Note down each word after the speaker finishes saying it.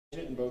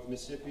in both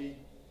Mississippi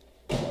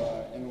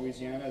and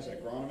Louisiana as an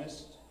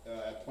agronomist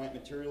at plant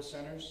material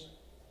centers.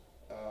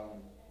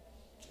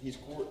 He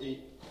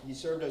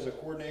served as a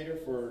coordinator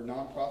for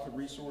Nonprofit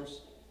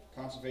Resource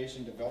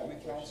Conservation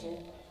Development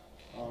Council.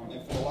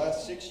 And for the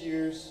last 6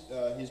 years,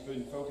 he's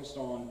been focused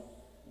on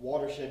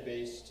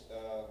watershed-based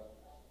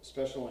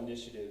special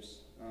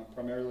initiatives,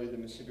 primarily the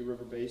Mississippi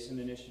River Basin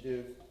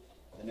Initiative,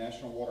 the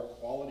National Water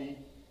Quality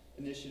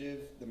Initiative,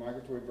 the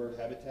Migratory Bird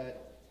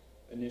Habitat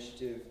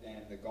Initiative,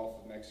 and the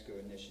Gulf of Mexico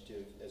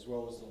Initiative, as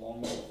well as the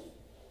Longleaf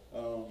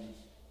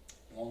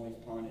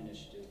Pond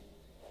Initiative.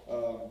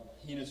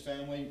 He and his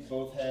family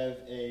both have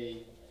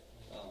a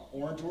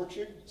orange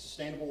orchard,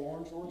 sustainable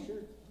orange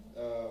orchard,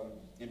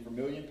 in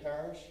Vermilion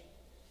Parish,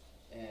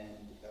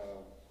 and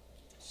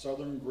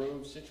Southern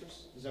Grove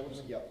Citrus. Is that what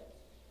it's? Yep.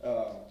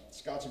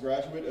 Scott's a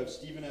graduate of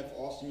Stephen F.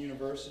 Austin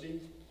University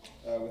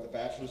with a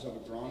Bachelor's of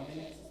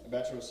Agronomy, a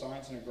Bachelor of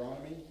Science in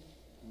Agronomy,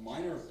 a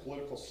minor of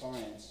Political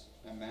Science,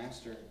 a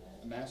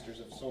Master's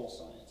of Soil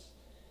Science.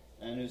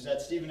 And it was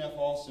at Stephen F.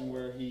 Austin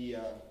where he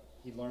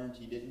learned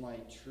he didn't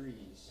like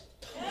trees.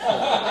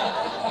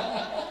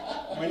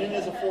 Went in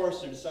as a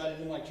forester, decided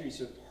he didn't like trees,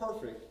 so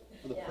perfect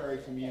for the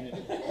prairie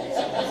community.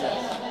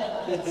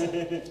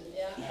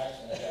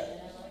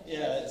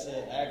 Yeah, it's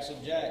an Axel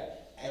Jack.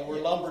 And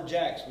we're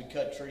lumberjacks, we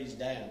cut trees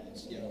down.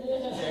 You know.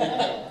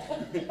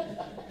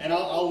 And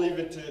I'll leave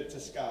it to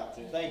Scott.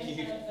 Thank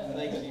you.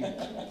 Thank you.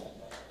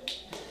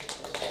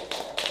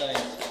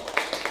 Thanks.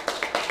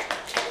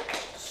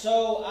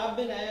 So I've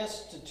been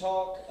asked to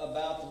talk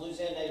about the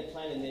Louisiana Native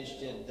Plant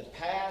Initiative, the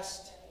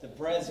past, the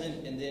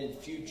present, and then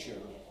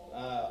future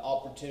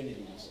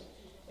opportunities.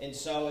 And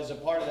so as a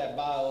part of that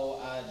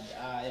bio,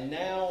 I am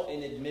now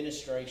in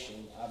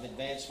administration. I've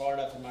advanced far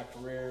enough in my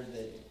career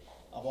that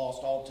I've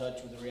lost all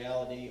touch with the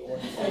reality or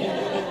the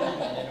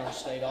family in our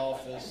state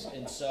office.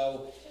 And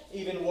so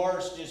even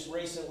worse, just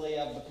recently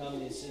I've become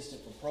the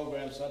assistant for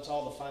programs, so that's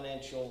all the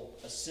financial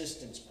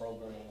assistance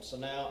programs. So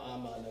now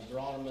I'm an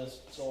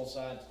agronomist, soil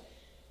science,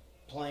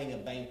 playing a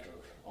banker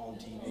on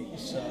TV.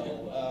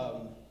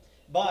 So,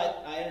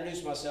 but I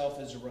introduced myself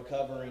as a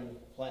recovering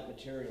plant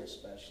material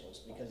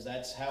specialist because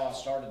that's how I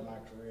started my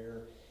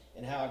career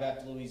and how I got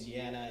to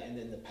Louisiana, and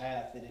then the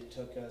path that it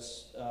took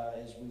us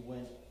as we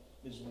went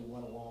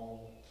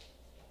along.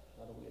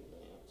 How do we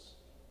advance?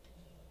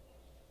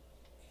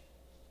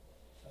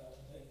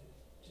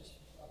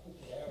 I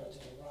put the arrow to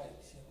the right,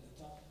 see at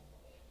the top.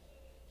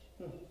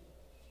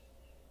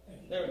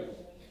 There we go.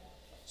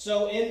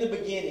 So in the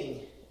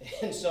beginning,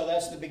 and so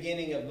that's the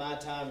beginning of my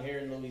time here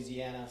in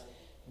Louisiana.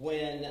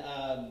 When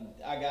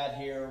I got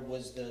here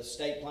was the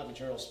state plant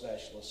material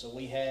specialist. So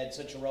we had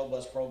such a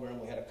robust program.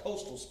 We had a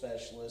coastal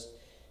specialist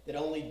that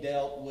only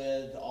dealt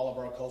with all of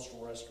our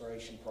coastal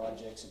restoration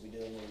projects that we do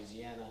in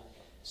Louisiana.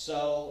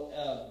 So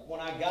when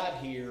I got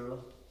here,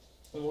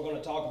 and we're going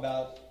to talk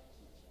about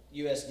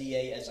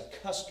USDA as a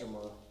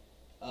customer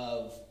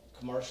of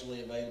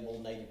commercially available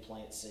native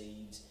plant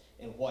seeds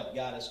and what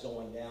got us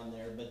going down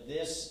there. But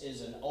this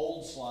is an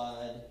old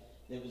slide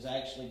that was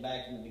actually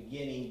back in the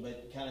beginning,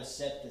 but kind of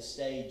set the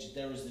stage.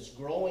 There was this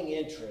growing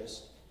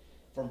interest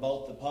from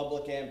both the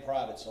public and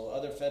private, so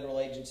other federal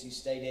agencies,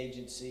 state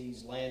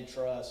agencies, land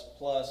trusts,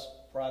 plus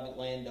private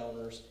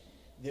landowners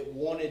that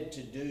wanted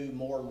to do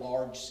more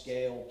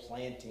large-scale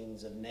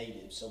plantings of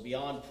natives. So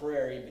beyond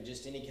prairie, but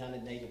just any kind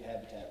of native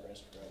habitat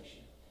restoration.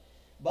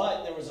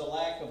 But there was a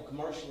lack of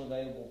commercially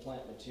available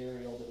plant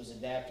material that was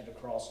adapted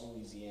across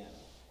Louisiana.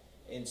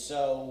 And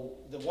so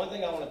the one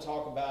thing I want to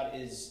talk about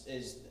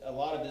is a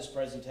lot of this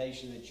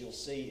presentation that you'll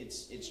see,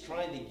 it's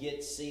trying to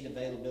get seed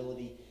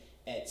availability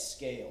at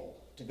scale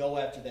to go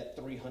after that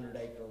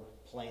 300-acre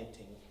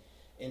planting.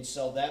 And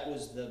so that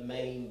was the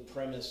main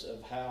premise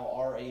of how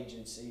our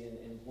agency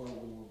and where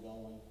we were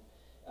going.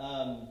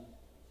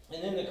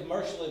 And then the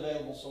commercially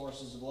available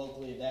sources of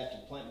locally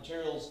adapted plant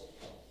materials,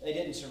 they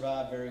didn't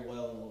survive very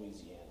well in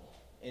Louisiana.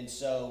 And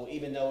so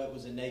even though it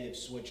was a native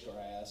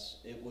switchgrass,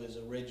 it was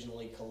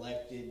originally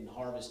collected and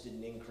harvested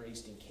and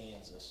increased in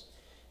Kansas.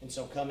 And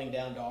so coming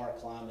down to our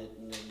climate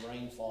and the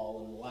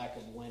rainfall and the lack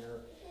of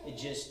winter,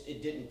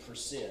 it didn't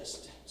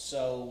persist.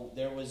 So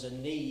there was a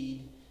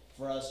need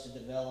for us to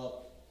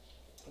develop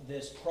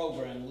this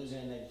program,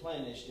 Louisiana Native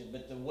Plant Initiative.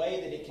 But the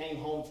way that it came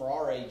home for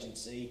our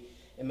agency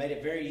and made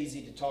it very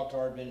easy to talk to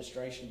our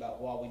administration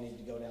about why we needed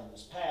to go down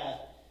this path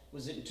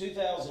was that in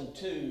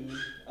 2002,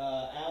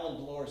 Alan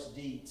Dolores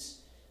Dietz,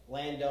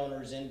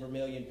 landowners in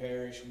Vermilion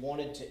Parish,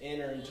 wanted to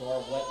enter into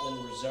our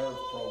wetland reserve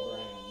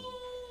program.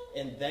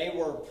 And they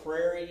were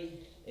prairie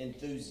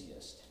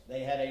enthusiasts.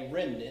 They had a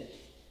remnant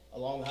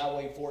along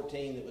Highway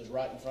 14 that was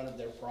right in front of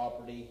their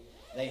property.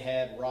 They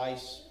had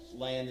rice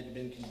land that had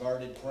been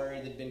converted, prairie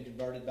that had been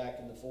converted back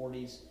in the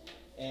 40s.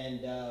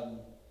 And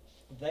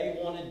they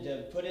wanted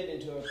to put it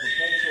into a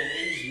perpetual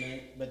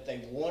easement, but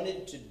they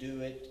wanted to do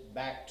it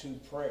back to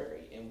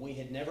prairie. And we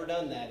had never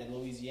done that in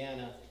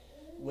Louisiana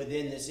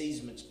within this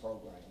easements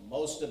program.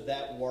 Most of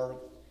that work,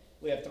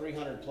 we have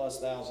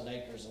 300,000+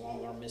 acres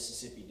along our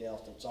Mississippi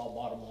Delta. It's all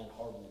bottomland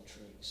hardwood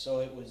trees. So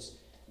it was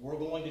we're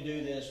going to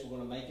do this, we're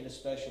going to make it a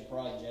special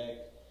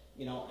project.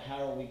 You know,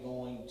 how are we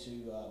going to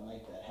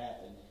make that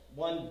happen?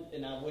 One,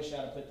 and I wish I'd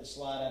have put the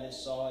slide, I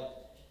just saw it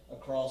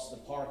across the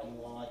parking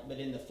lot, but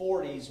in the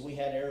 40s we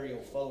had aerial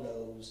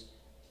photos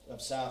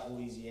of South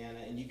Louisiana,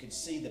 and you could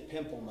see the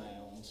pimple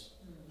mounds.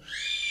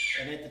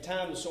 And at the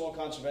time, the Soil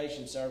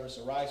Conservation Service,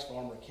 a rice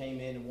farmer,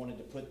 came in and wanted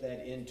to put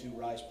that into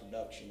rice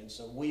production. And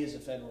so we as a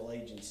federal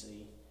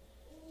agency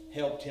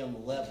helped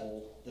him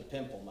level the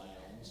pimple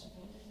mounds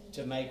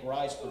to make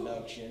rice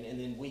production. And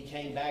then we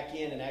came back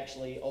in and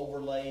actually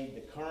overlaid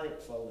the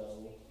current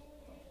photo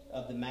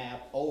of the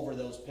map over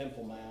those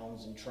pimple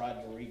mounds and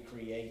tried to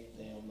recreate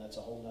them. That's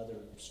a whole nother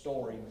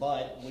story.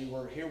 But we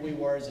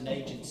were as an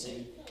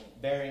agency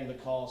bearing the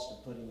cost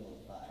of putting them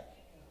back.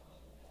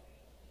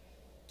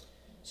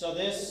 So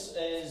this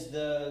is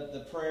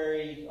the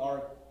prairie,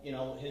 our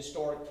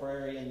historic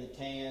prairie in the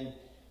tan.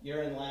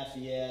 You're in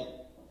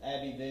Lafayette,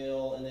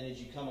 Abbeville, and then as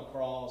you come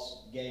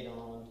across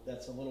Gaydon,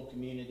 that's a little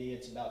community.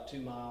 It's about 2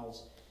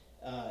 miles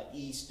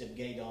east of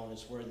Gaydon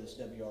is where this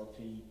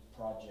WRP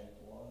project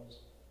was.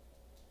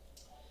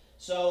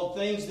 So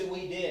things that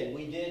we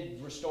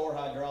did restore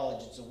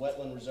hydrology. It's a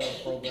wetland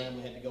reserve program.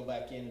 We had to go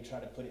back in and try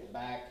to put it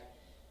back.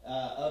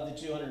 Of the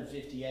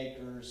 250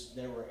 acres,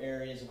 there were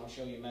areas, and I'll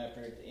show you a map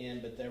here at the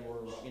end, but there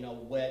were,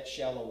 wet,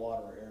 shallow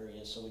water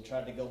areas. So we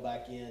tried to go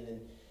back in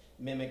and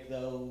mimic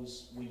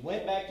those. We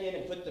went back in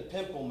and put the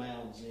pimple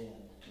mounds in.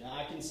 Now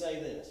I can say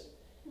this.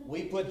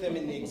 We put them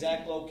in the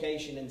exact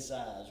location and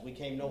size. We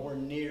came nowhere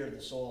near the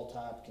soil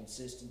type,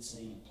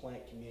 consistency,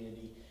 plant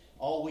community.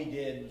 All we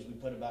did was we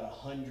put about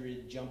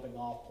 100 jumping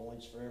off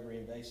points for every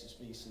invasive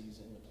species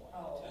in the plant.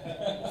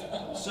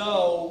 Oh.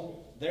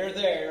 So they're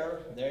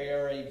there. They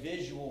are a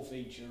visual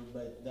feature,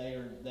 but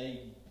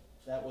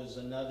that was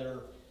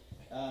another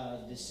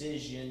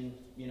decision,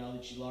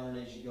 that you learn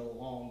as you go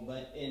along.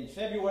 But in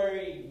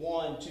February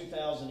 1,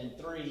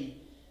 2003,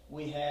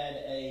 we had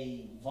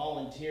a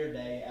volunteer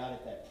day out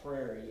at that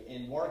prairie,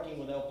 and working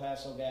with El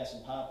Paso Gas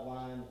and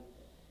Pipeline,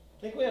 I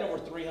think we had over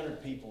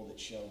 300 people that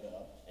showed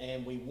up.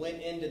 And we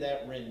went into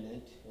that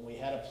remnant, and we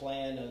had a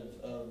plan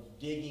of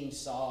digging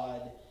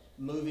sod,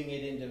 moving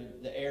it into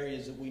the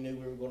areas that we knew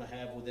we were going to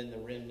have within the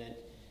remnant.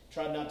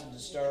 Tried not to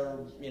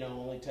disturb,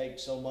 only take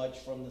so much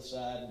from the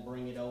side and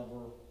bring it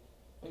over.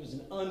 It was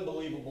an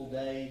unbelievable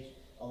day.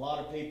 A lot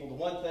of people. The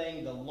one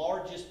thing, the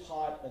largest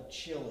pot of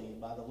chili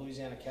by the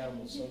Louisiana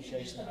Cattlemen's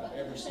Association that I've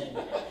ever seen.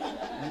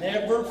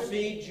 Never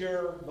feed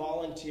your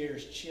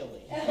volunteers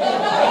chili.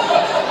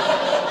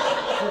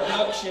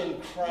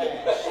 Production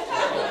crashed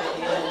at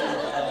the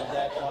end of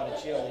that pot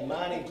of chili,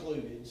 mine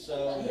included.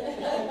 So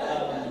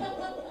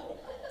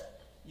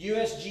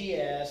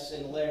USGS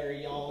and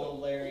Larry, y'all know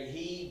Larry,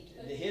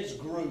 his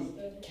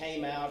group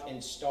came out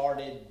and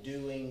started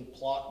doing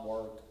plot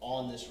work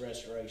on this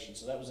restoration.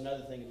 So that was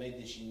another thing that made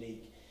this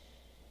unique.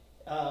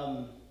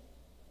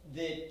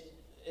 That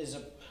is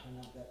I've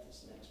got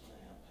this next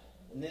map,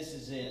 and this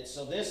is it.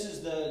 So this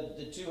is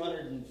the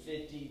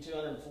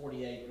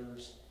 240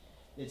 acres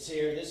that's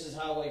here. This is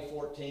Highway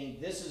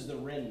 14. This is the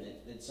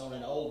remnant that's on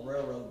an old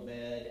railroad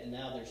bed, and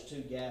now there's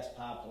 2 gas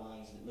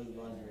pipelines that move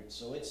under it.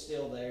 So it's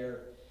still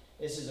there.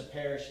 This is a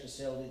parish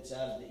facility. It's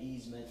out of the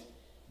easement.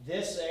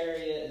 This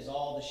area is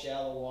all the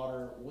shallow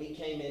water. We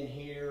came in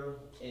here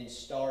and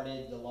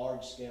started the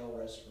large-scale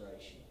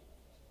restoration.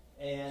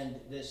 And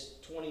this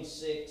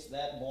 26,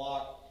 that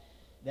block,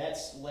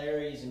 that's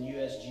Larry's and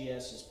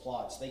USGS's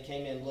plots. They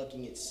came in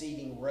looking at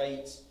seeding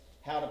rates,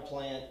 how to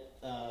plant,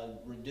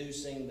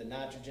 reducing the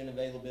nitrogen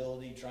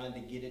availability, trying to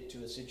get it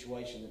to a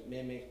situation that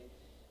mimicked.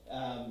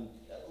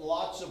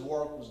 Lots of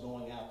work was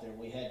going out there.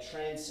 We had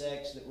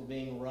transects that were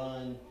being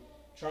run,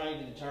 trying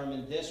to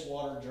determine this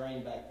water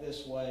drain back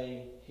this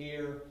way,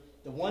 here.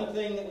 The one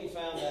thing that we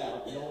found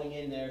out going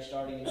in there,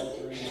 starting in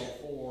 03 and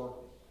 04,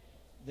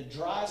 the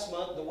driest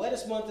month, the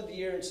wettest month of the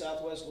year in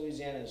southwest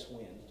Louisiana is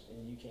when?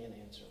 And you can't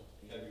answer.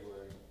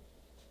 February.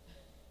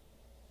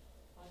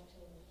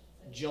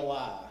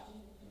 July.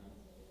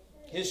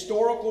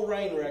 Historical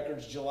rain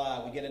records,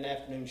 July. We get an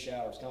afternoon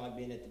shower. It's kind of like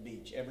being at the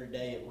beach. Every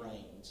day it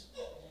rains.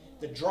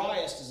 The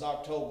driest is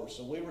October.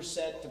 So we were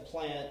set to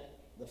plant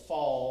the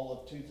fall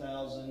of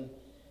 2002,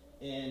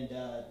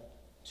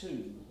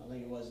 I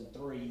think it was, in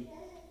 3,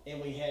 and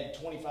we had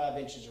 25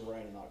 inches of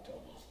rain in October.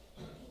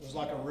 It was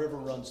like a river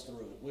runs through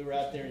it. We were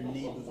out there in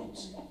knee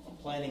boots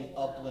planting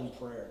upland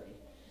prairie.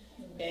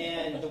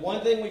 And the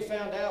one thing we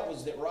found out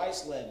was that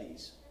rice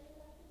levees,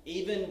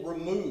 even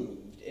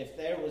removed, if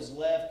there was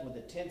left with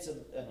a tenth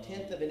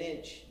of an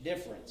inch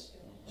difference,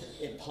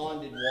 it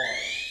ponded water.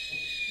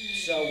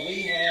 So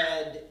we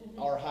had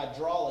our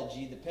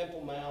hydrology, the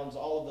pimple mounds,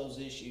 all of those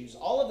issues.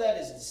 All of that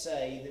is to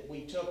say that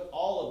we took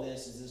all of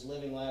this as this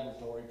living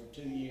laboratory for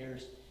 2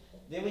 years.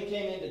 Then we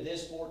came into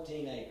this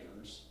 14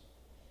 acres,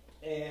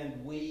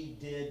 and we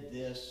did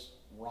this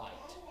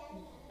right.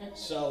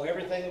 So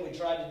everything that we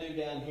tried to do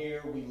down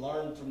here, we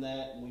learned from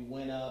that, and we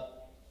went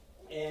up.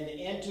 And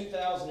in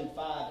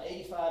 2005,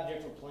 85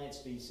 different plant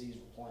species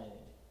were planted.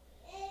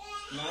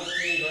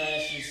 19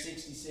 grasses,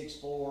 66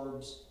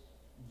 forbs.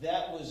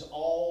 That was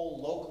all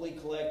locally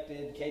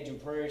collected. Cajun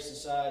Prairie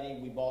Society,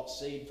 we bought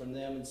seed from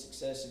them in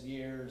successive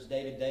years.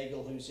 David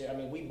Daigle, who's here. I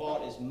mean, we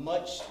bought as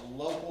much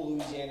local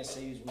Louisiana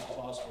seed as we could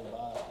possibly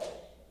buy.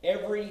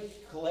 Every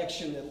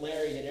collection that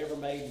Larry had ever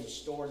made was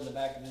stored in the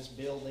back of this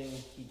building.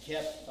 He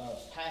kept a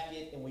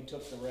packet, and we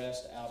took the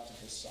rest out to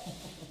his site.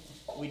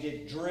 We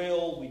did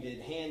drill, we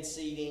did hand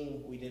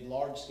seeding, we did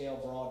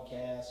large-scale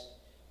broadcast.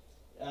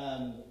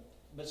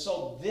 But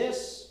so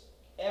this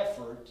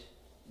effort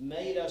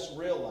made us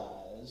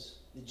realize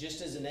that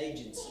just as an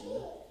agency,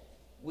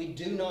 we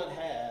do not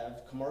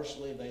have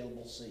commercially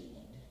available seed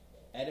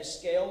at a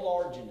scale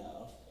large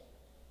enough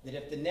that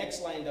if the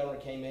next landowner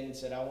came in and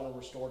said, I want to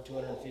restore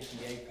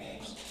 250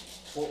 acres,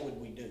 what would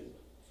we do?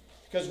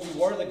 Because we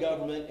were the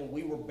government and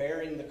we were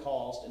bearing the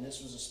cost, and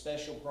this was a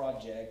special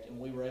project, and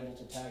we were able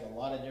to tag a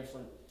lot of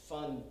different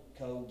fund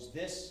codes.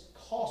 This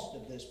cost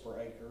of this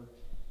per acre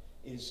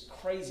is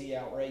crazy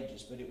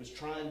outrageous, but it was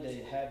trying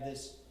to have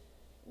this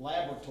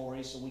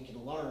laboratory so we could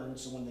learn,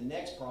 so when the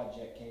next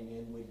project came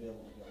in, we'd be able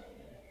to go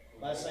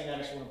in. Last thing I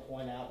just want to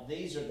point out,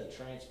 these are the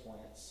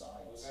transplant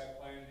sites. Was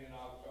that planned in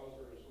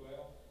October as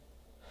well?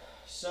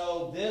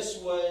 So this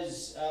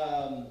was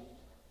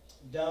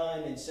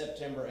done in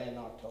September and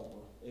October.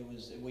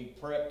 We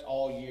prepped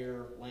all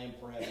year, land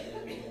prep, and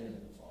then we went into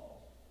the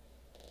fall.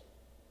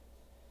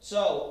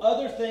 So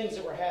other things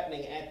that were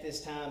happening at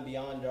this time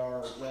beyond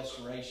our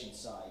restoration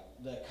site,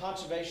 the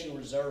Conservation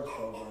Reserve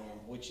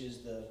Program, which is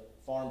the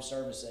Farm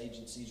Service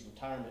Agency's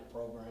retirement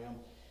program,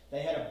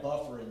 they had a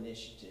buffer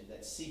initiative.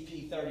 That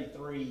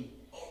CP33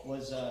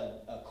 was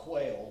a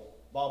quail,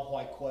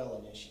 bobwhite quail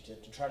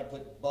initiative, to try to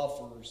put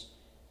buffers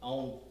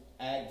on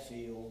ag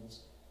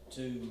fields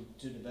to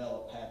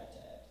develop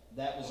habitat.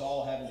 That was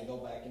all having to go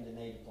back into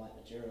native plant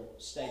material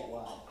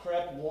statewide.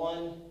 CREP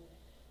 1,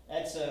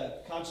 that's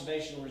a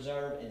Conservation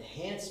Reserve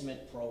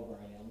Enhancement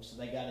Program, so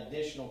they got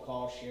additional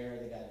cost share,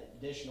 they got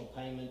additional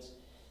payments.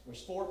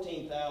 There's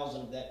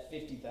 14,000 of that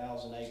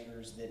 50,000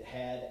 acres that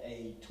had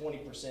a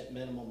 20%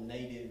 minimum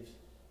native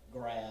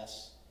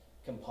grass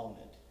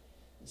component.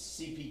 The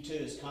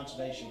CP2 is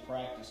Conservation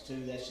Practice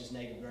 2, that's just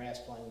native grass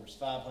planting. There's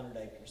 500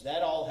 acres.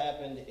 That all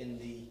happened in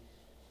the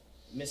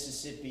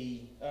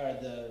Mississippi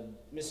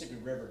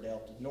River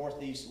Delta,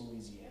 northeast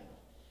Louisiana.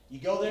 You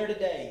go there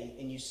today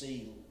and you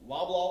see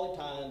loblolly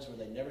pines where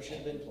they never should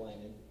have been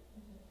planted,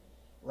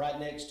 right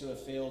next to a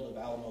field of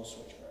Alamo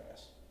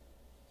switchgrass,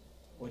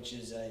 which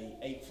is a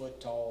 8-foot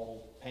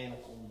tall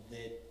panicle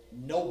that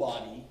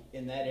nobody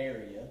in that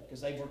area, because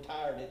they've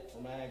retired it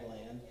from ag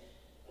land,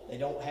 they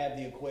don't have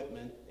the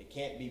equipment, it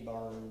can't be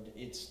burned.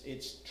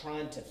 It's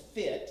trying to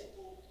fit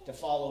to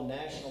follow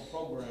national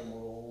program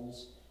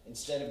rules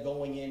instead of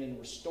going in and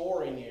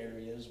restoring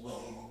areas with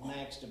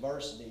max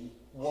diversity,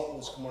 what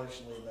was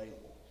commercially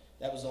available.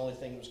 That was the only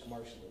thing that was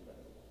commercially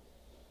available.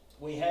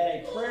 We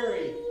had a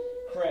prairie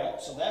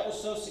CREP, so that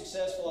was so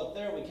successful up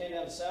there, we came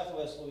down to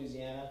southwest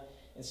Louisiana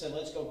and said,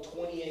 let's go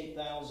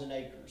 28,000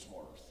 acres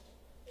worth.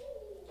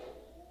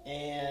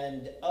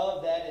 And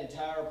of that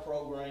entire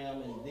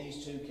program and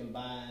these two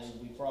combined,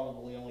 we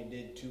probably only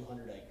did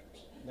 200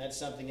 acres. And that's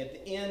something at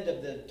the end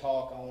of the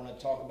talk, I want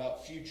to talk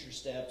about future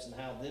steps and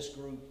how this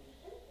group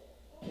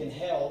can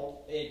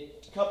help. A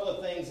couple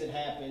of things that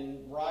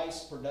happened.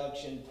 Rice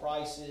production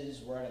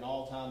prices were at an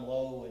all-time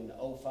low in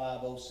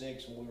 05,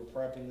 06 when we were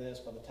prepping this.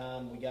 By the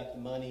time we got the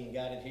money and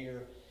got it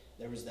here,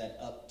 there was that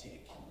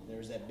uptick. There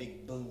was that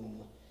big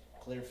boom.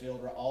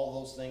 Clearfield, all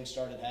those things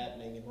started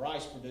happening, and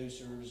rice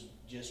producers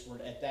just were,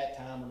 at that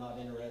time, were not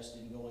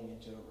interested in going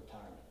into a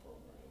retirement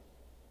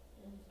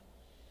program.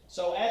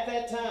 So at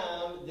that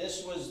time,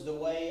 this was the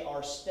way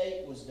our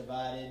state was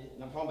divided,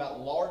 and I'm talking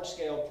about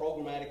large-scale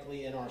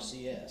programmatically in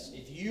RCS.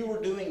 If you were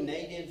doing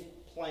native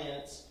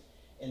plants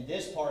in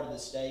this part of the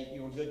state,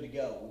 you were good to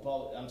go.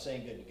 I'm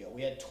saying good to go.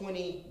 We had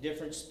 20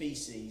 different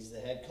species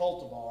that had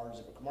cultivars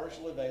that were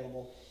commercially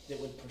available that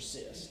would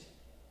persist.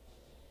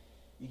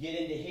 You get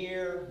into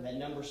here, that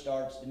number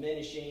starts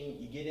diminishing.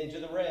 You get into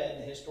the red,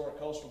 the historic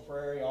coastal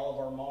prairie, all of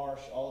our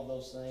marsh, all of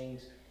those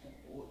things.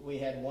 We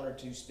had 1 or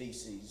 2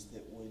 species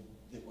that would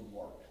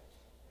work.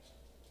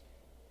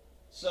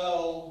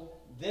 So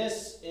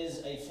this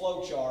is a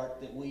flow chart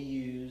that we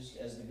used,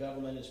 as the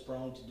government is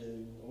prone to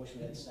do. I wish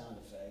we had sound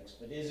effects,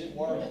 but is it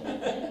working?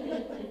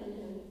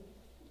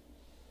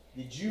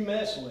 Did you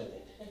mess with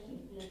it?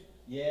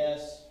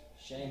 Yes.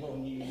 Shame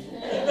on you.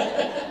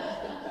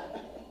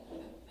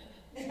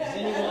 Does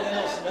anyone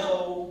else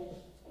know?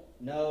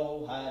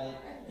 No, hide it.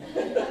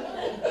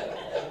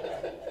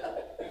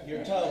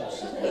 You're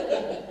toast.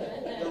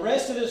 The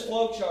rest of this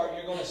flow chart,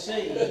 you're going to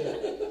see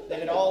that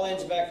it all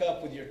ends back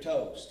up with your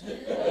toast.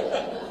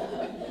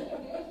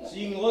 So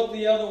you can look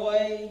the other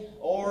way,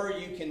 or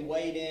you can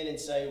wade in and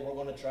say, we're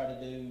going to try to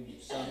do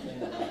something.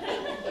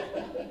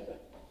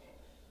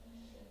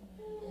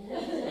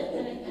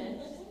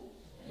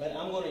 But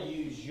I'm going to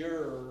use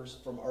yours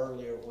from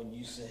earlier when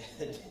you said,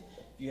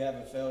 if you have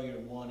a failure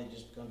in one, it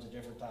just becomes a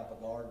different type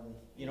of garden.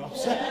 You know what I'm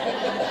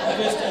saying?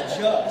 You just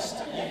adjust.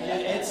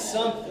 It's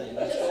something.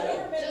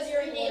 Just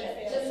repeat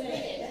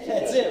it.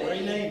 That's it,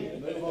 rename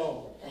it, move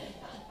on.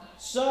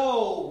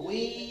 So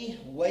we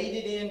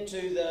waded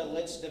into the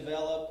let's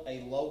develop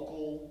a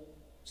local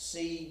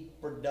seed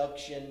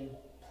production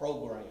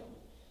program.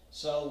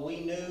 So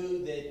we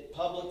knew that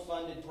public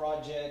funded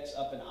projects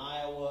up in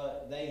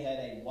Iowa, they had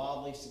a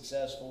wildly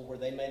successful where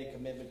they made a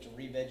commitment to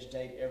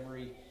revegetate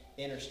every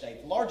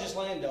interstate. The largest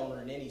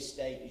landowner in any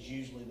state is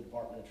usually the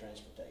Department of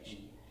Transportation.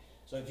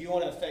 So if you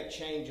want to affect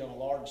change on a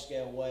large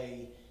scale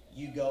way,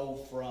 you go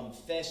from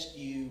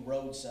fescue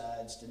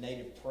roadsides to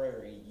native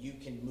prairie, you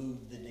can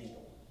move the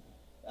deal.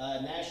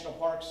 National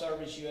Park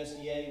Service,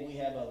 USDA, we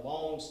have a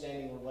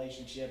long-standing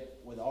relationship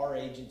with our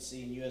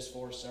agency and U.S.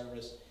 Forest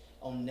Service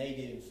on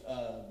native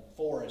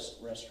forest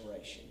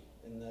restoration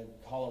in the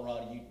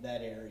Colorado,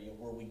 that area,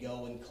 where we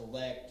go and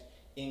collect,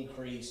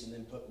 increase, and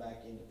then put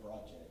back into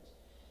projects.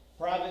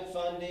 Private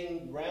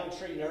funding,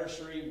 Roundtree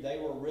Nursery, they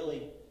were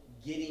really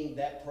getting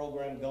that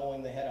program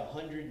going. They had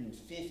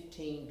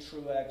 115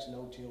 Truax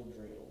no-till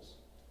drills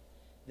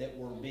that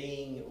were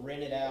being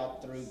rented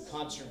out through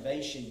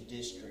conservation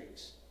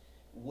districts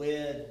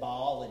with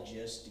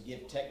biologists to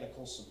give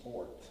technical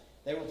support.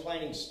 They were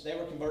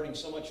converting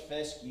so much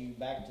fescue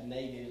back to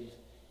native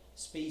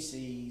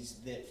species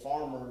that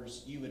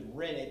farmers, you would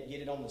rent it,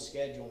 get it on the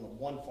schedule, and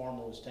one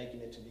farmer was taking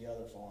it to the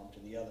other farm, to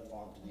the other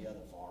farm, to the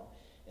other farm,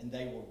 and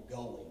they were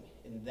going,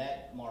 and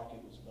that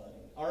market was budding.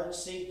 Art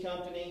Seed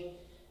Company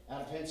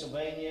out of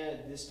Pennsylvania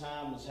this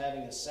time was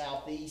having a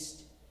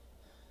southeast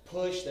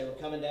push. They were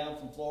coming down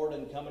from Florida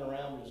and coming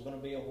around, but it was going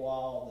to be a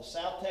while. The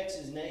South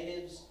Texas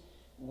natives,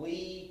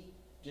 we,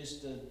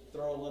 just to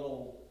throw a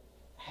little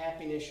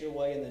happiness your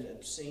way and then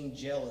obscene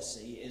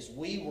jealousy, is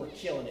we were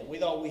killing it. We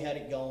thought we had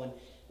it going.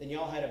 Then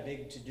y'all had a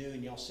big to-do,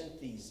 and y'all sent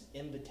these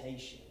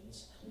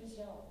invitations. Who's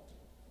y'all?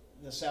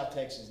 The South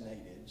Texas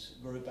natives,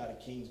 group out of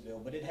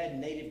Kingsville, but it had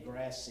native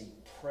grass seed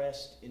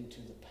pressed into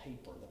the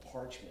paper, the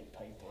parchment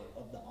paper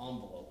of the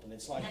envelope. And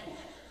it's like,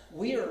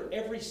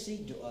 every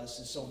seed to us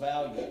is so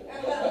valuable.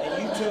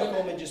 And you took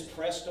them and just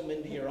pressed them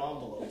into your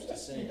envelopes to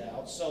send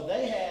out. So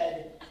they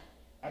had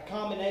a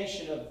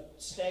combination of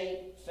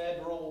state,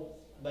 federal,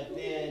 but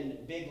then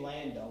big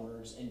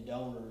landowners and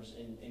donors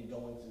in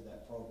going through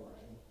that program.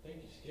 I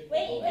think you skipped Wait,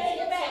 a you bullet. gotta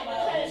go back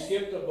You because,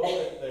 skipped a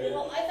bullet there.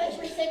 well, I thought you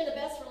were saving the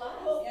best for last.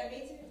 Yeah,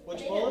 me too.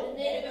 Which bullet?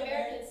 Native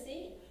American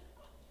seed.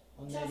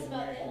 On Tell us Native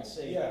about American them.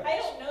 seed. Yeah. I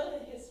don't know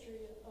the history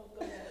of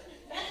go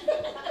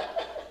ahead.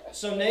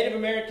 So Native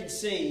American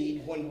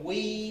seed, when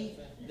we,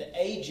 the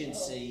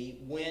agency,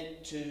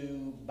 went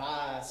to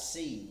buy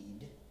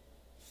seed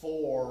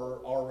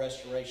for our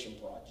restoration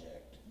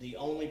project, the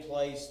only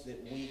place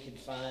that we could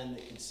find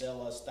that could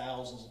sell us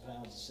thousands of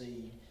pounds of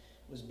seed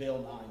was Bill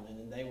Nyman,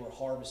 and they were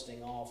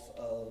harvesting off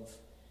of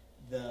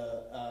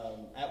the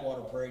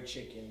Atwater Prairie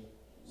Chicken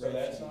So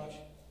refuge. that's not,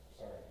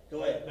 sorry.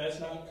 Go ahead. That's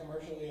not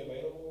commercially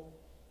available?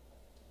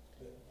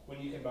 When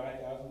you can buy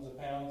thousands of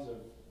pounds of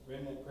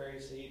remnant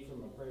prairie seed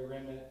from a prairie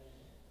remnant,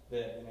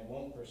 and it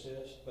won't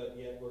persist, but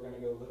yet we're gonna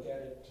go look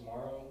at it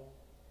tomorrow?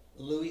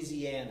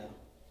 Louisiana,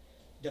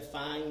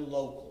 define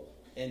local.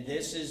 And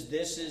this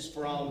is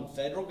from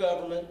federal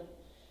government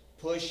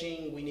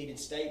pushing, we needed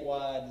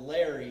statewide.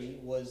 Larry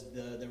was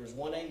there was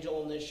one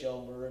angel on this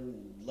shoulder,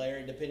 and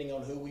Larry, depending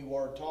on who we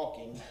were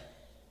talking,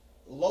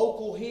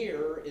 local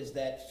here is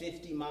that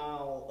 50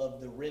 mile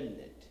of the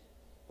remnant.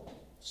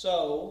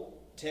 So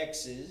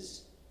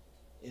Texas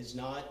is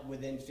not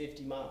within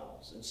 50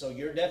 miles. And so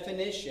your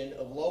definition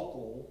of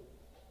local,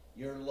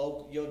 your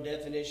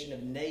definition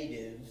of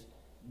native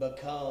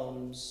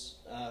becomes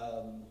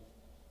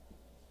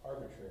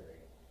Arbitrary.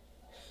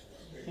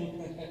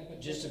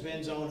 just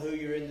depends on who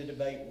you're in the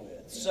debate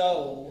with.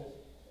 So,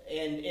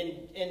 and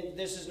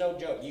this is no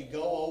joke. You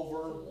go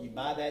over, you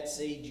buy that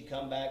seed, you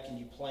come back and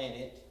you plant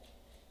it,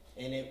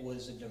 and it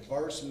was a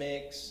diverse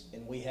mix,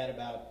 and we had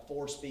about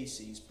 4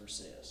 species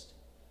persist.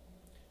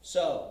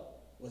 So,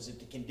 was it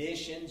the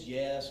conditions?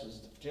 Yes. Was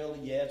it the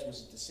fertility? Yes.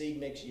 Was it the seed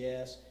mix?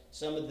 Yes.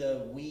 Some of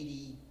the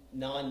weedy,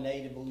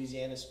 non-native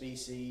Louisiana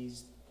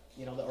species,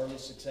 the early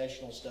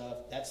successional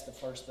stuff, that's the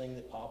first thing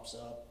that pops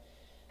up.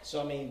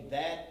 So, I mean,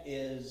 that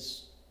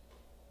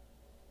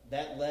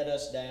led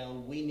us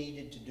down. We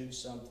needed to do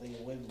something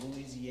with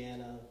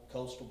Louisiana,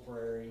 coastal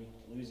prairie,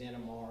 Louisiana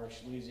marsh,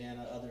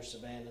 Louisiana other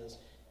savannas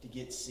to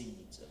get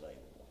seeds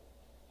available.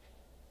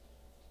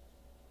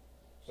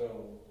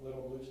 So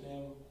Little Blue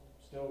Stem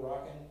still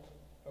rocking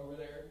over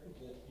there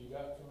that you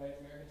got from Native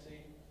American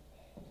seed?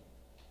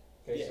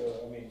 Okay, Yeah.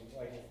 so I mean,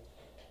 like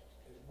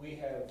if we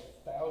have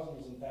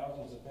thousands and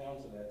thousands of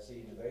pounds of that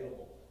seed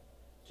available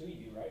to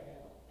you right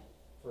now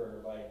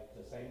for like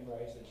the same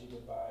price that you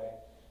would buy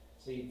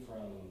seed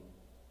from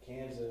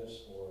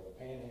Kansas or the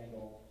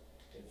Panhandle.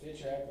 It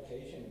fits your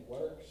application, it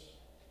works.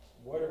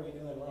 What are we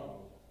doing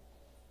wrong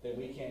that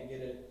we can't get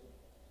it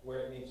where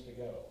it needs to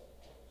go?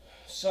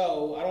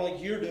 So, I don't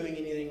think you're doing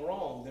anything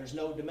wrong. There's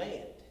no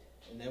demand.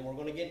 And then we're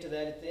going to get to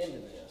that at the end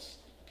of this.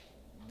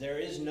 There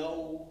is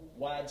no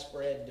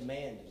widespread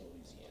demand in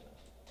Louisiana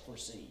for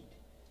seed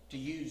to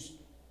use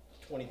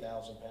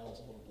 20,000 pounds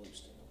of Little Blue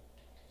Stem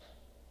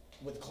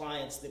with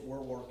clients that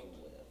we're working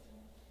with.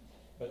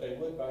 But they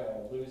would buy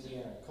a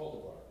Louisiana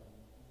cultivar.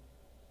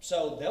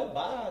 So they'll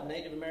buy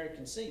Native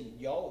American seed.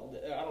 I don't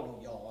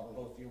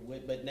know if you're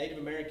with, but Native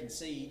American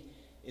seed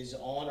is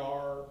on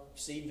our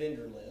seed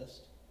vendor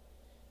list.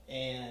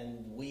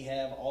 And we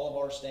have all of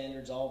our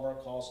standards, all of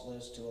our cost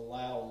lists to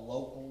allow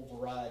local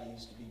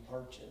varieties to be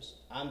purchased.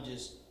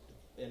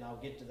 And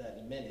I'll get to that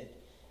in a minute,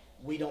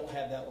 we don't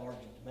have that large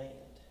of demand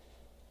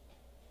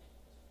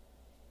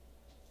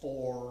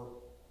for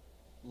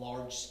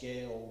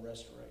large-scale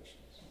restorations.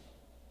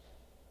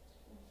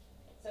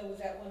 So was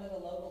that one of the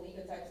local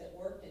ecotypes that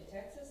worked in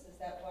Texas? Is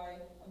that why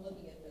I'm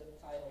looking at the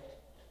title?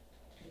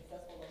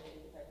 Successful local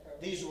ecotype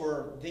program.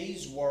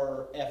 These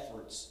were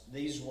efforts.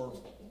 These were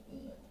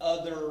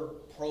other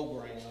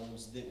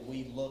programs that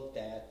we looked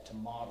at to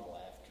model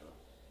after.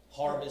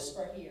 Harvest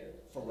for here.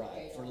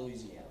 for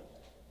Louisiana.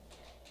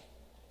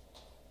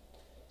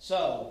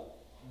 So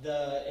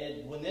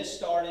when this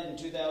started in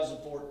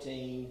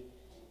 2014,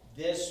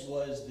 this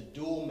was the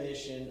dual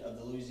mission of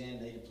the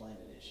Louisiana Native Plant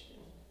Initiative.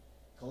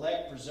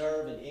 Collect,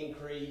 preserve, and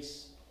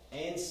increase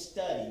and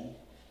study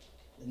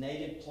the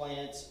native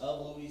plants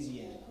of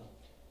Louisiana,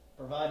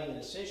 providing an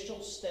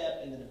essential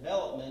step in the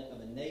development of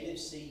a native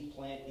seed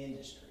plant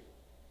industry.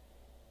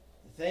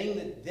 The thing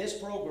that this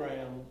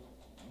program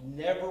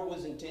never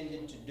was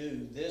intended to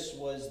do, this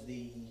was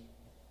the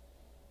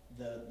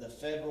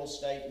federal,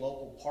 state,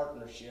 local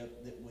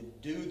partnership that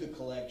would do the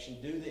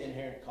collection, do the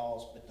inherent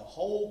cost, but the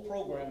whole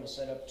program was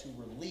set up to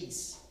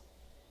release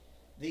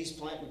these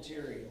plant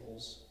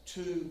materials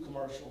to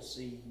commercial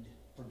seed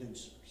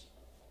producers.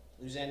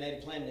 Louisiana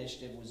Native Plant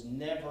Initiative was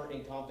never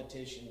in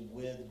competition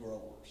with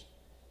growers.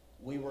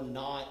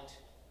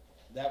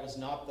 That was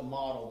not the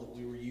model that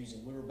we were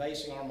using. We were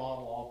basing our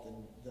model off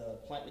the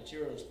plant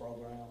materials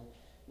program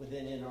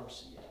within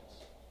NRCS.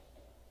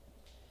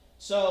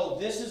 So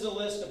this is a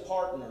list of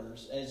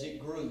partners as it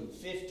grew,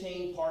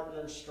 15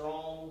 partners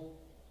strong.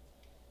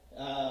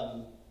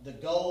 The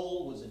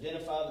goal was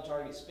identify the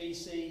target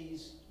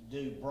species,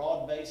 do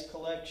broad-based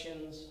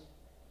collections,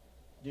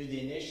 do the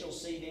initial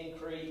seed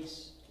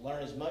increase,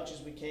 learn as much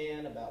as we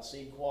can about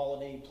seed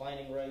quality,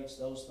 planting rates,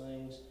 those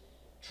things.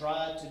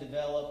 Try to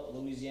develop a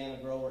Louisiana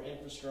grower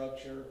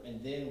infrastructure,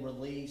 and then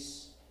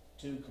release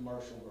to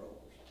commercial growers.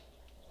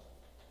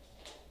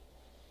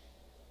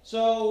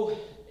 So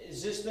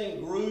as this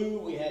thing grew,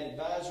 we had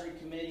advisory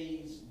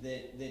committees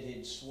that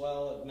had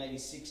swelled maybe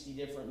 60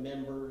 different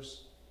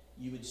members.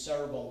 You would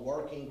serve on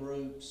working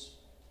groups.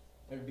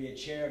 There would be a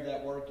chair of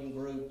that working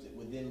group that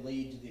would then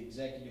lead to the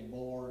executive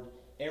board.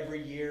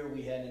 Every year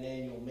we had an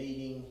annual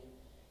meeting.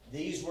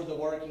 These were the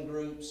working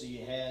groups, so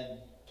you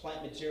had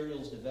plant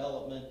materials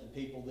development,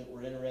 the people that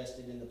were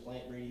interested in the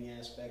plant breeding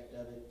aspect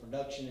of it,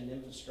 production and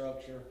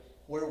infrastructure,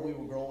 where we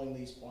were growing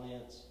these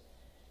plants.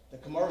 The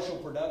commercial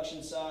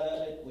production side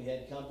of it, we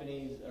had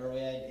we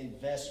had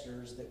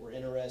investors that were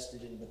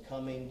interested in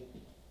becoming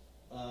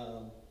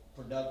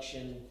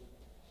production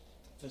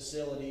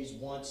facilities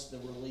once the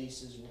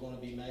releases were going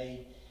to be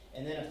made,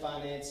 and then a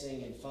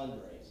financing and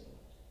fundraising.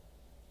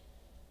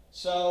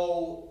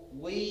 So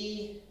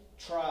we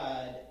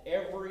tried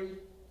every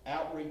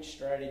outreach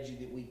strategy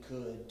that we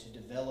could to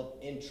develop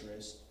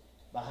interest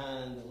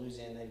behind the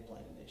Louisiana Native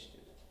Plant Initiative.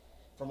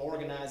 From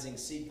organizing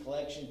seed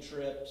collection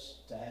trips,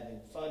 to having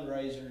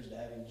fundraisers, to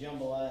having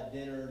jambalaya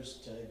dinners,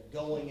 to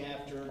going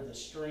after the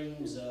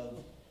streams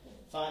of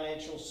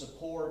financial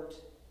support,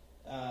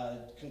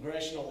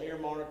 congressional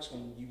earmarks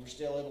when you were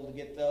still able to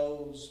get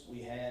those.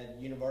 We had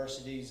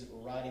universities that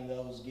were writing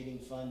those, getting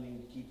funding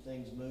to keep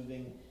things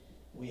moving.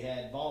 We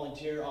had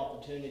volunteer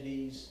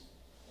opportunities,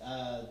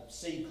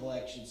 seed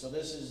collection. So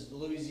this is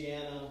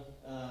Louisiana,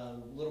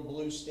 little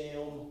blue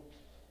stem.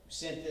 We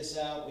sent this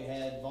out. We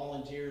had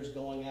volunteers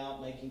going out,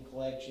 making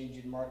collections.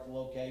 You'd mark the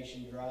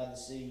location, dry the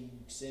seed,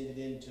 send it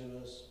in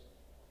to us.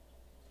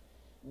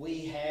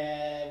 We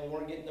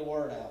weren't getting the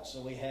word out,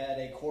 so we had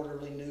a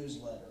quarterly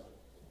newsletter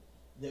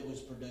that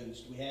was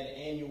produced. We had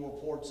annual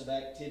reports of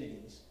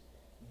activities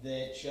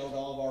that showed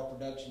all of our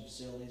production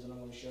facilities, and I'm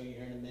going to show you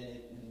here in a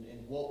minute,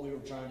 and what we were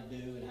trying to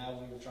do and how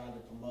we were trying to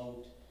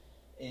promote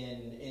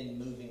in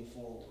moving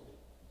forward.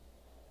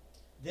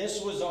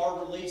 This was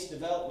our release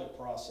development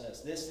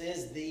process. This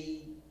is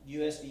the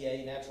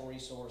USDA Natural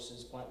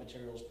Resources Plant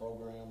Materials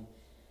Program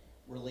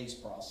release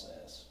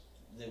process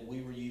that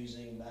we were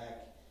using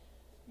back,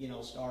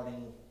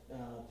 starting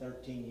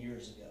 13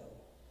 years ago.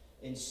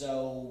 And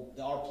so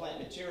our Plant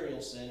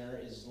Materials Center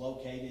is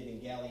located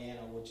in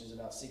Galliano, which is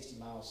about 60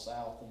 miles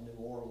south of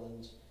New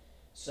Orleans.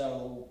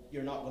 So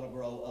you're not going to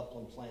grow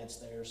upland plants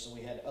there. So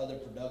we had other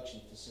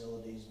production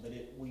facilities, but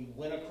we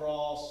went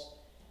across,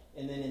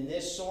 and then in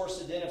this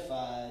source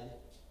identified,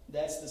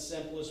 that's the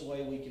simplest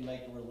way we can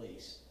make a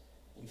release.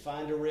 We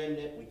find a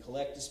remnant, we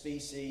collect the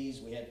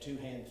species, we have 2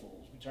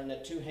 handfuls. We turn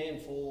that 2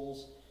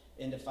 handfuls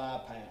into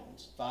 5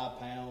 pounds, 5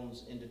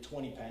 pounds into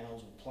 20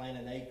 pounds. We plant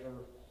an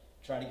acre,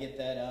 try to get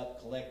that up,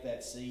 collect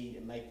that seed,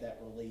 and make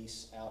that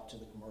release out to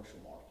the commercial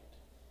market.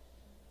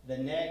 The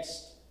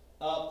next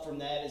up from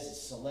that is a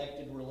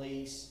selected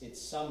release.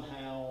 It's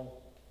somehow,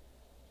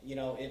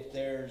 if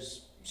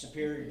there's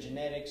superior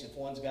genetics, if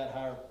one's got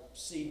higher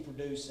seed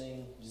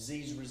producing,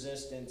 disease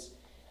resistance,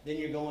 then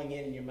you're going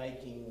in and you're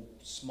making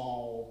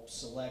small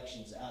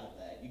selections out of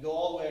that. You go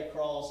all the way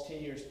across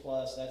 10 years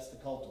plus, that's the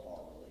cultivar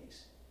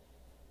release.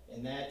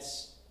 And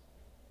that's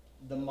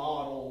the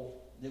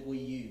model that we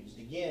used.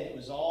 Again, it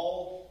was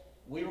all,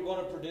 we were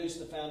going to produce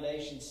the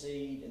foundation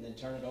seed and then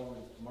turn it over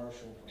to the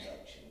commercial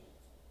production.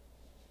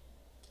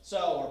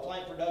 So our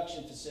plant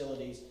production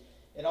facilities,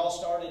 it all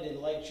started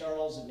in Lake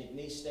Charles at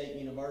McNeese State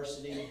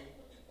University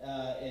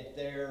at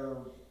their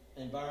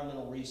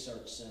Environmental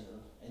Research Center.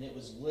 And it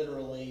was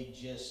literally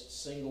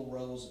just single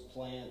rows of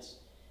plants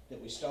that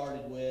we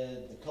started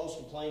with. The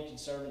Coastal Plain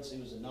Conservancy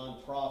was a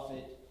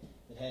nonprofit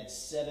that had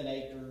 7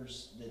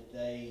 acres that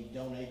they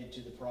donated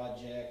to the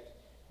project.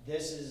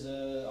 This is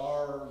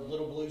our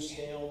little blue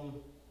stem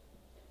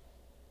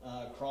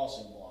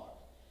crossing block.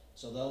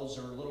 So those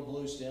are little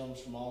blue stems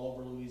from all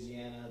over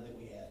Louisiana that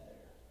we had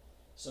there.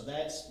 So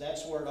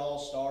that's where it all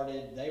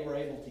started. They were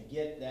able to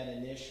get that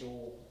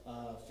initial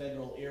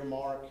federal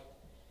earmark,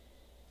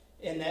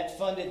 and that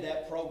funded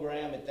that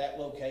program at that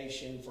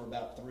location for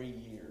about 3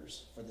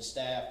 years for the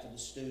staff, for the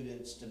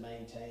students to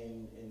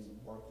maintain and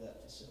work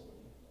that facility.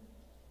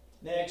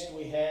 Next,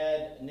 we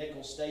had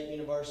Nicholls State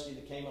University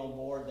that came on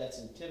board. That's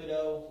in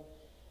Thibodaux.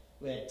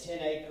 We had 10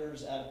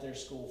 acres out at their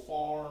school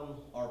farm.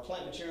 Our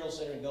Plant Materials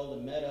Center in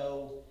Golden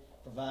Meadow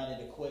provided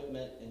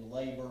equipment and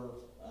labor.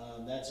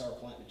 That's our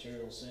Plant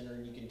Materials Center,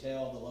 and you can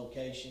tell the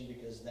location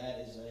because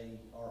that is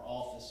our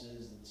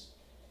offices. It's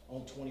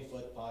on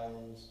 20-foot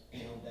pylons,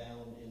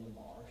 down in the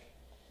marsh.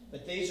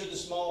 But these are the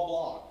small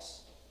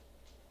blocks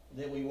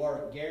that we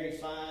work. Gary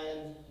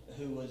Fine,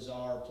 who was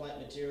our plant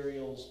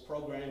materials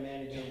program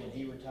manager when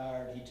he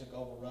retired, he took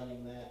over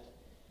running that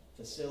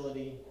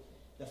facility.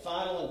 The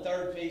final and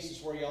third piece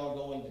is where y'all are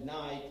going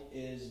tonight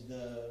is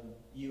the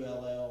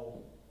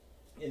ULL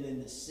and then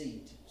the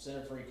CET,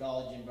 Center for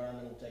Ecology and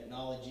Environmental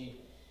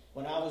Technology.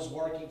 When I was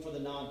working for the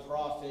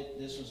nonprofit,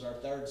 this was our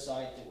third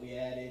site that we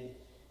added,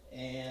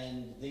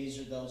 and these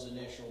are those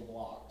initial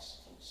blocks.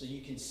 So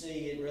you can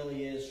see it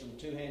really is from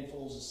 2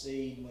 handfuls of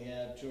seed, and we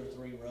have 2 or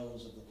 3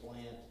 rows of the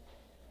plant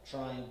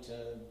trying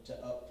to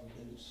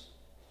up-produce.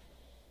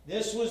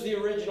 This was the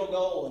original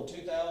goal in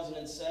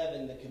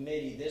 2007, the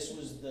committee. This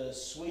was the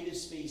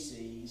sweetest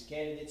species,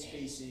 candidate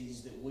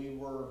species, that we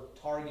were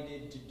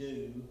targeted to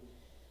do.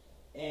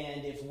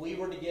 And if we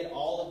were to get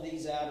all of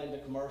these out into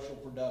commercial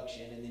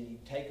production, and then you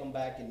take them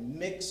back and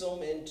mix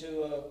them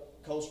into a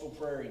coastal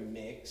prairie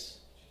mix,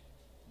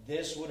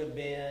 this would have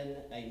been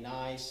a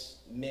nice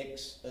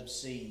mix of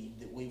seed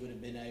that we would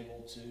have been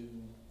able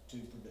to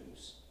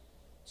produce.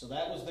 So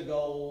that was the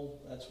goal.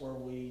 That's where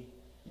we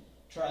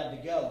tried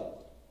to go.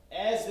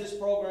 As this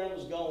program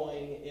was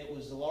going, it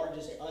was the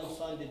largest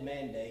unfunded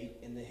mandate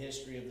in the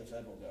history of the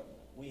federal government.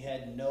 We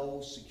had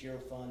no secure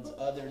funds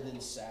other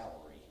than salary.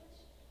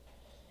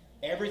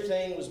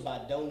 Everything was by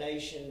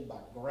donation, by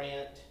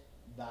grant,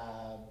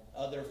 by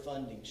other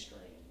funding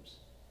streams.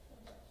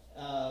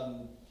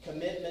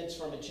 Commitments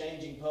from a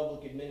changing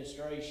public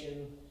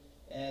administration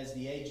as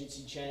the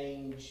agency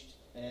changed,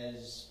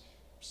 as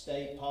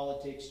state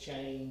politics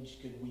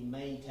changed, could we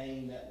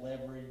maintain that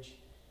leverage?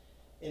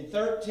 In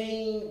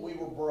 2013, we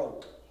were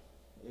broke.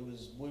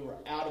 We were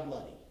out of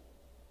money.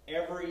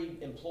 Every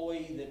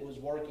employee that was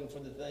working for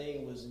the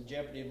thing was in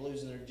jeopardy of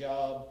losing their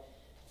job.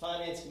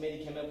 Finance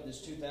Committee came up with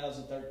this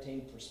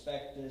 2013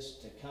 prospectus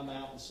to come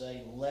out and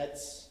say,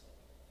 let's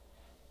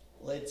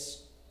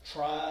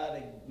try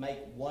to make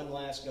one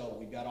last go.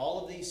 We've got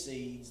all of these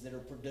seeds that are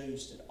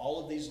produced at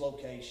all of these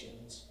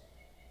locations,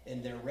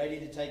 and they're ready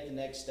to take the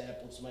next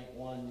step. Let's make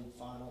one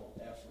final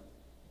effort.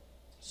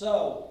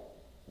 So,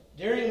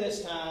 during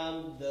this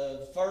time,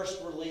 the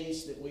first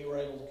release that we were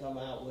able to come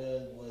out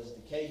with was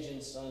the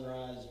Cajun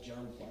Sunrise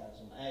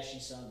Germplasm, Ashy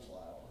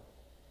Sunflower.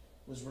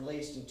 It was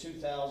released in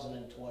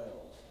 2012.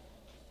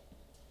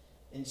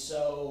 And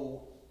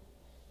so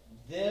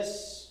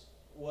this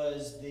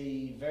was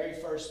the very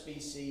first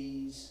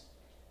species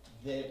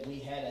that we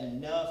had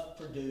enough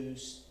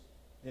produced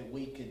that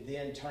we could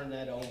then turn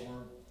that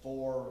over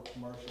for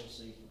commercial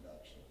seed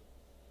production.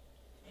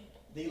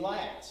 The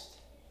last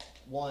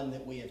one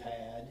that we have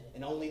had,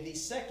 and only the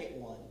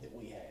second one that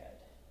we had,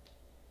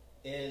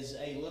 is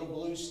a little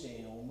blue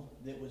stem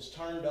that was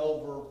turned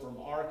over from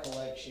our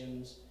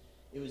collections.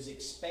 It was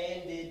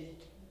expanded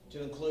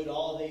to include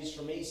all of these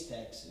from East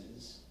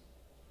Texas,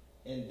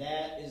 and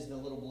that is the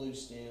little blue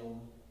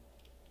stem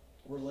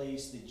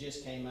release that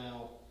just came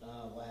out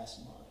last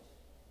month.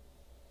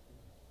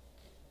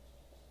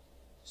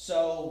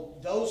 So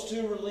those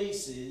 2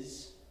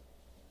 releases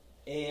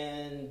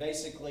and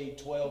basically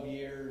 12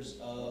 years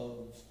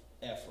of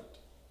effort.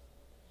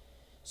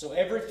 So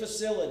every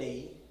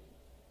facility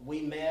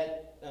we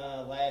met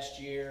last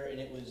year, and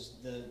it was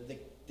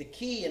the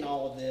key in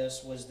all of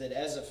this was that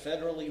as a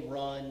federally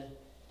run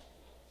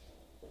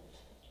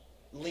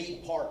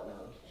lead partner,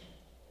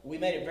 we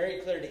made it very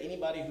clear to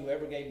anybody who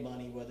ever gave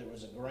money, whether it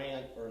was a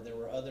grant or there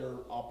were other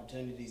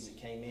opportunities that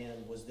came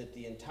in, was that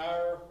the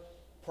entire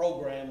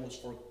program was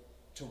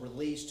to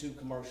release to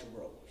commercial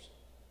growers.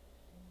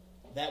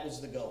 That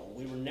was the goal.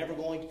 We were never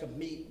going to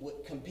compete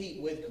with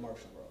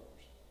commercial growers.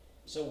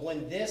 So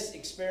when this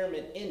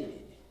experiment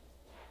ended,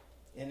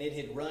 and it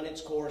had run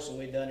its course and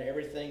we'd done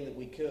everything that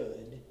we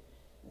could,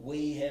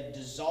 we have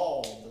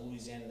dissolved the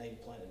Louisiana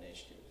Native Plant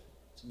Initiative.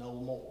 It's no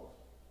more.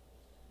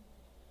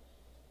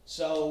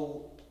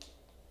 So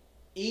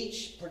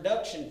each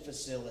production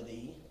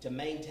facility, to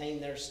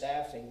maintain their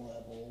staffing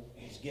level,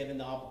 is given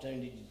the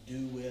opportunity to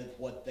do with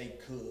what they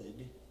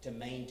could to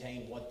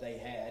maintain what they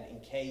had in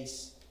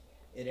case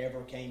it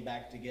ever came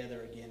back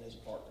together again as a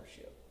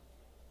partnership.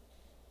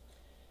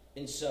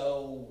 And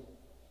so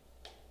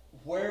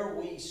where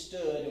we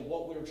stood and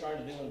what we were trying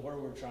to do and where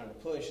we were trying to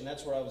push, and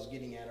that's where I was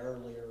getting at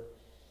earlier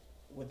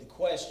with the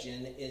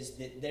question, is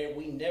that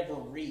we never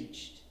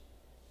reached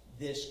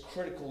this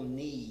critical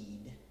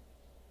need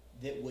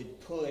that would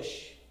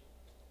push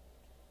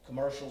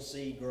commercial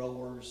seed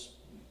growers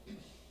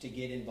to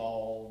get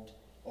involved,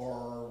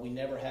 or we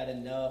never had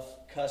enough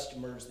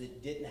customers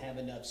that didn't have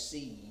enough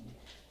seed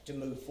to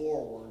move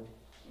forward.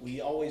 We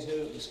always knew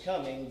it was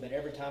coming, but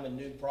every time a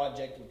new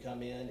project would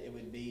come in, it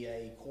would be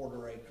a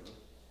quarter-acre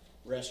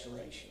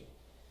restoration,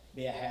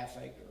 be a half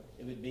acre.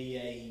 It would be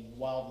a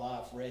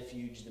wildlife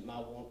refuge that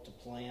might want to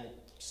plant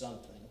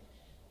something.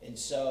 And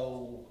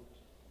so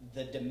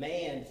the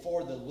demand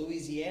for the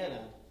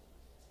Louisiana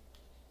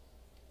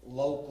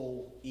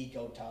local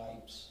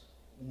ecotypes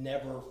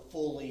never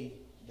fully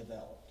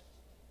developed.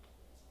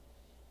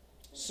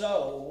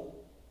 So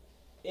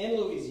in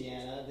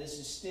Louisiana, this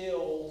is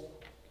still,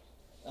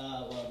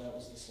 well, that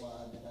was the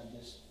slide that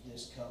I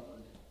just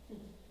covered.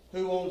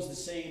 Who owns the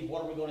seed?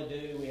 What are we going to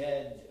do? We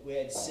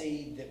had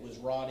seed that was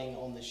rotting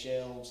on the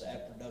shelves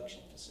at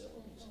production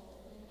facilities.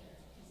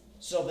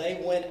 So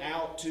they went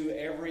out to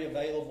every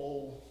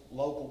available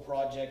local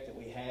project that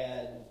we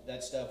had.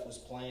 That stuff was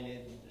planted.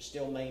 They're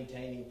still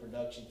maintaining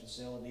production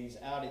facilities.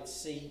 Out at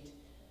SEAT,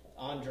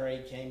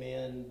 Andre came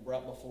in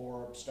right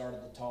before started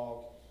the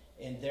talk,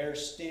 and they're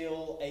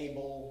still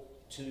able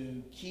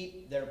to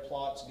keep their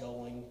plots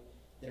going.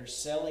 They're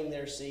selling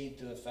their seed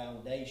to a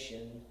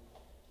foundation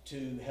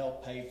to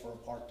help pay for a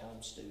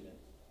part-time student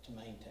to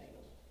maintain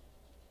them.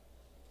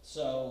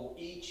 So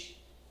each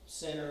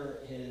center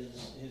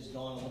has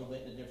gone a little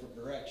bit in a different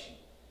direction.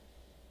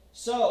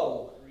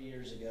 So 3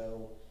 years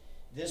ago,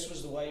 this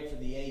was the way for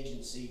the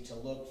agency to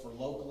look for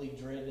locally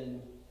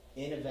driven,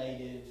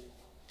 innovative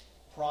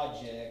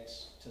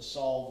projects to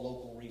solve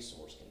local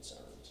resource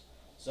concerns.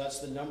 So that's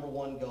the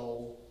 #1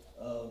 goal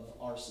of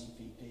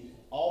RCPP.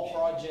 All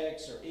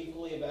projects are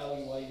equally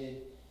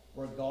evaluated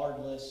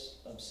regardless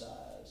of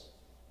size.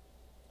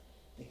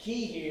 The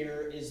key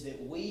here is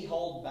that we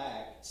hold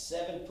back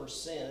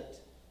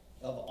 7%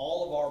 of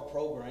all of our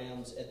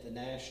programs at the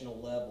national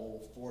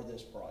level for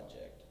this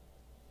project.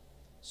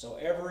 So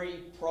every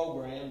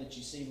program that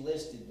you see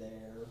listed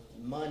there,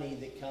 money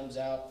that comes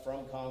out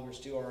from Congress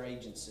to our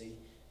agency,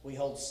 we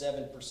hold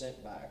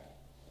 7% back.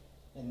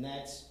 And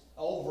that's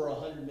over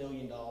 $100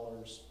 million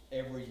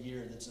every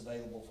year that's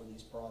available for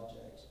these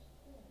projects.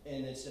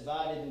 And it's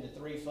divided into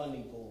 3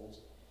 funding pools.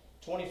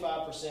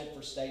 25%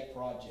 for state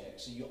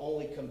projects, so you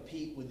only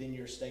compete within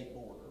your state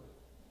border.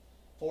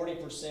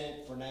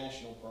 40% for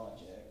national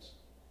projects.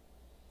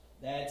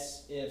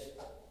 That's if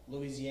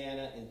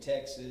Louisiana and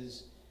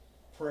Texas,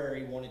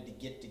 Prairie wanted to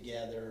get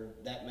together,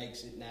 that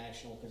makes it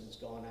national because it's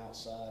gone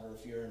outside, or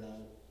if you're in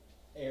an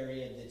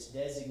area that's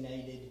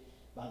designated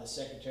by the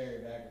Secretary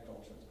of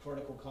Agriculture, the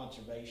critical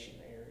conservation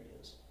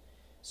areas.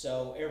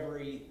 So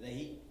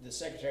the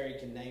Secretary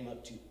can name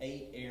up to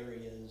 8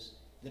 areas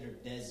that are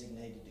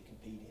designated to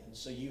compete in.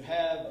 So you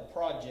have a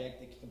project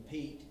that can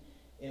compete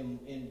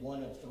in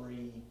one of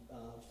 3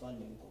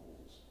 funding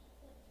pools.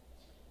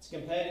 It's a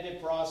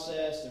competitive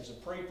process. There's a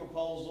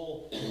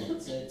pre-proposal.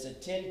 It's a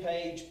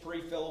 10-page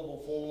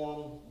pre-fillable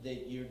form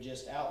that you're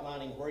just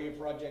outlining where your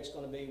project's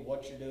going to be,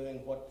 what you're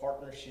doing, what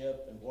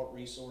partnership, and what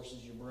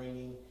resources you're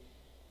bringing.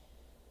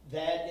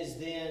 That is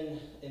then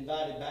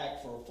invited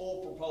back for a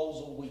full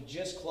proposal. We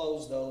just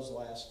closed those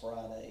last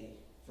Friday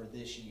for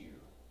this year.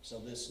 So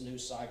this new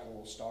cycle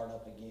will start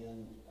up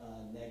again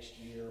next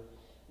year.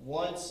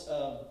 Once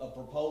a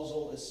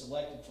proposal is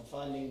selected for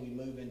funding, we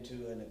move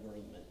into an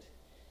agreement.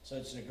 So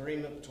it's an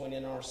agreement between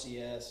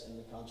NRCS and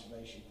the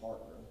conservation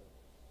partner.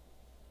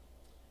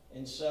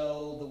 And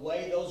so the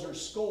way those are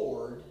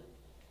scored,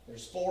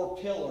 there's 4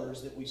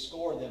 pillars that we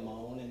score them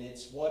on, and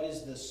it's what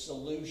is the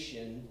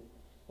solution,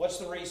 what's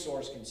the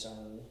resource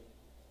concern,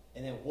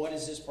 and then what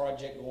is this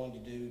project going to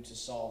do to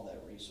solve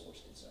that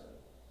resource concern.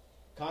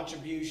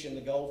 Contribution,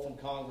 the goal from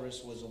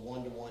Congress was a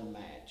 1-to-1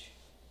 match.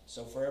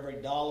 So for every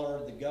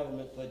 $1 the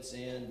government puts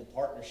in, the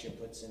partnership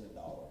puts in $1.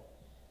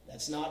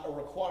 That's not a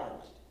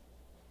requirement.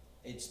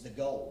 It's the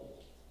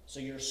goal.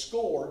 So your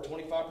score,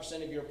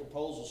 25% of your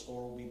proposal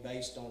score, will be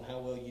based on how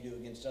well you do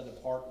against other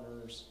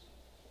partners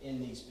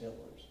in these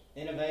pillars.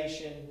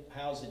 Innovation,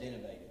 how is it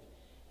innovative?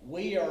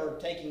 We are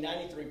taking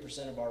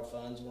 93% of our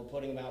funds and we're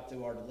putting them out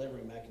through our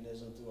delivery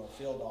mechanism, through our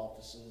field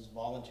offices,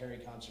 voluntary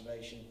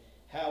conservation.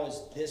 How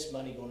is this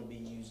money going to be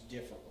used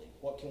differently?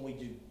 What can we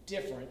do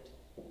different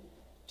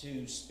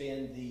to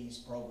spend these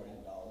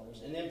program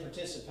dollars. And then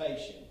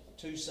participation,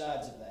 two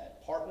sides of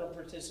that. Partner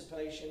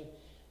participation,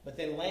 but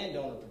then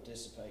landowner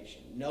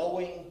participation.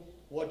 Knowing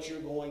what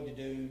you're going to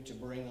do to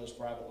bring those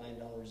private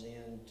landowners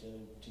in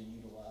to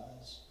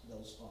utilize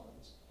those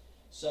funds.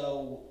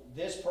 So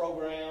this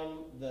program,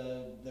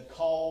 the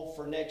call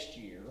for next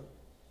year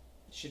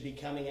should be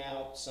coming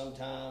out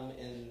sometime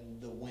in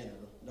the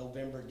winter,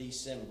 November,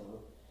 December,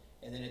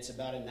 and then it's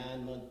about a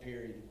 9-month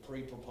period,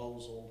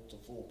 pre-proposal to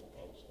full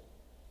proposal.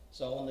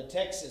 So on the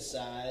Texas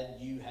side,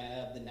 you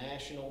have the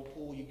national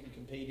pool you can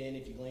compete in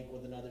if you link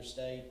with another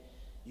state.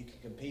 You can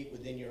compete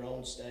within your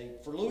own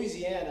state. For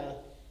Louisiana,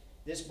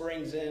 this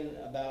brings in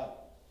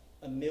about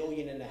 $1.5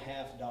 million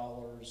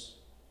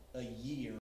a year